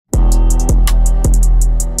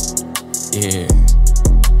Yeah,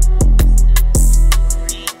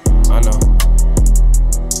 I know.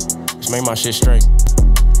 Just make my shit straight.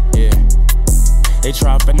 Yeah. They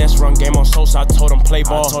try finesse run game on Sosa, I told them play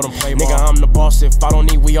ball. Nigga, I'm the boss, if I don't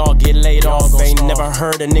need, we all get laid off. Ain't never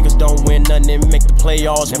heard of niggas don't win nothing and make the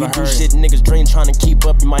playoffs. We do shit niggas dream, trying to keep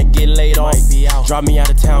up, you might get laid off. Drop me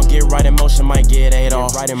out of town, get right in motion, might get ate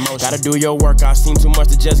off. Gotta do your work, I seen too much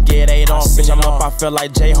to just get ate off. Bitch, I'm up, I feel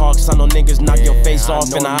like Jayhawks, I know niggas knock your face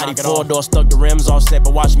off. In the Audi 4-door, stuck the rims all set,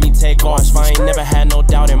 but watch me take off. I ain't never had no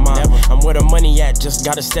doubt in mind. I'm where the money at, just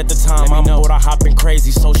gotta set the time. I'm bored, I hopping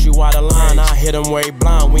crazy, so shoot out of line. I hit him where he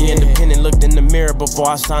blind. We independent, looked in the mirror before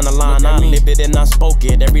I signed the line. I lived it and I spoke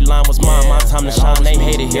it, every line was mine. My time to shine, they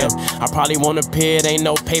hate it here. I probably won't appear, it ain't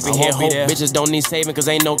no paper here. Hope bitches don't need saving, cause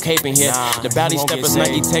ain't no cape in here. The Valley Steppers,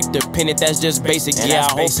 Nike Tech, the pennant, that's just basic. Yeah,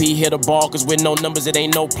 I hope he hit the ball, cause with no numbers, it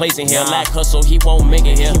ain't no place in here. Lack hustle, he won't make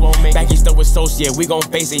it here. Back east up with associate, we gon'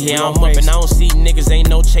 face it here. I'm up and I don't see niggas, ain't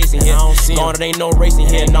no chasing here. Gone, it ain't no racing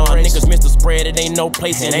here. Nah, niggas missed the spread, it ain't no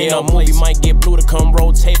place in here. A movie might get blue to come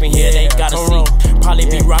roll taping here. They gotta see. Probably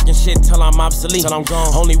be rocking shit till I'm obsolete. Till I'm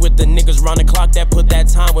gone. Only with the niggas round the clock that put that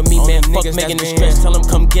time with me, man. Fuck making the stress. Tell them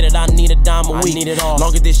come get it. I need a dime a week.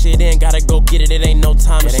 Long as this shit in, gotta go get it. It ain't no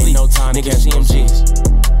time to sleep. Niggas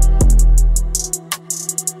CMGs.